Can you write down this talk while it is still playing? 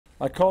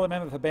I call the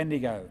member for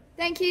Bendigo.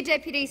 Thank you,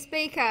 Deputy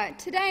Speaker.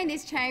 Today in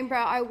this chamber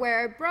I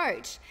wear a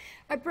brooch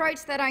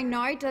that I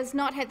know does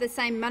not have the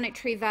same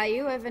monetary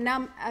value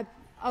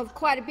of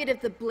quite a bit of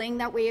the bling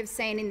that we have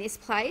seen in this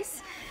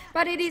place,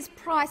 but it is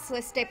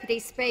priceless, Deputy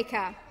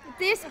Speaker.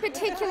 This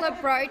particular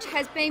brooch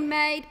has been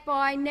made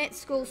by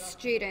NETschool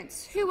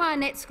students. Who are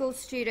NETschool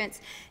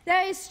students?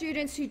 They are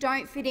students who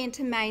don't fit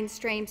into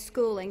mainstream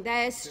schooling.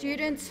 They are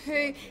students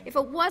who, if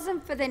it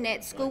wasn't for the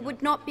NETschool,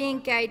 would not be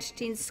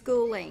engaged in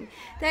schooling.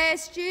 They are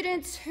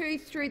students who,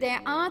 through their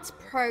arts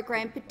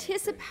program,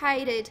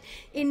 participated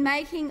in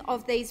making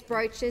of these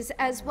brooches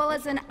as well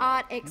as an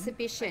art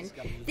exhibition.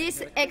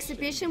 This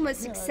exhibition was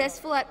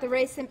successful at the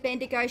recent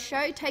Bendigo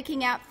show,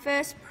 taking out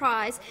first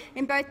prize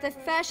in both the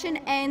fashion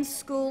and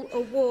school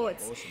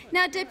awards.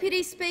 Now,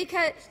 Deputy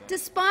Speaker,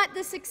 despite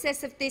the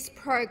success of this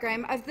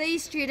program, of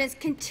these students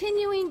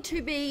continuing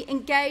to be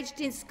engaged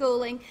in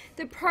schooling,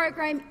 the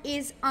program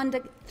is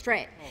under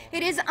threat.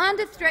 It is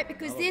under threat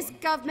because this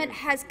government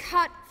has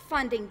cut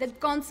funding, the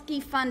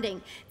Gonski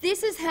funding.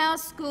 This is how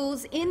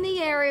schools in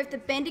the area of the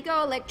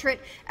Bendigo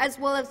electorate, as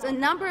well as a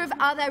number of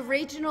other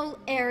regional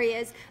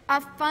areas,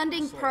 are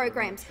funding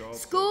programs.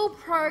 School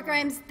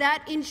programs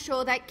that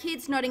ensure that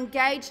kids not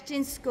engaged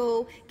in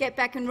school get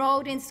back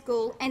enrolled in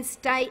school and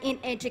stay in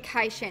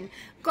education.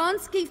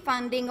 Gonski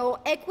funding, or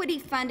equity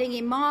funding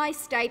in my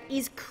state,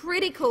 is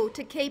critical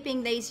to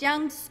keeping these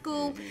young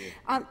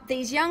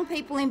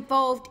people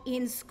involved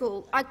in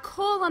school. I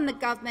call on the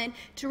government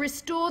to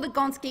restore the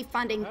Gonski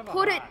funding,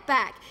 put it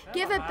back,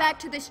 give it back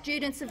to the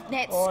students of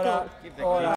NETschool.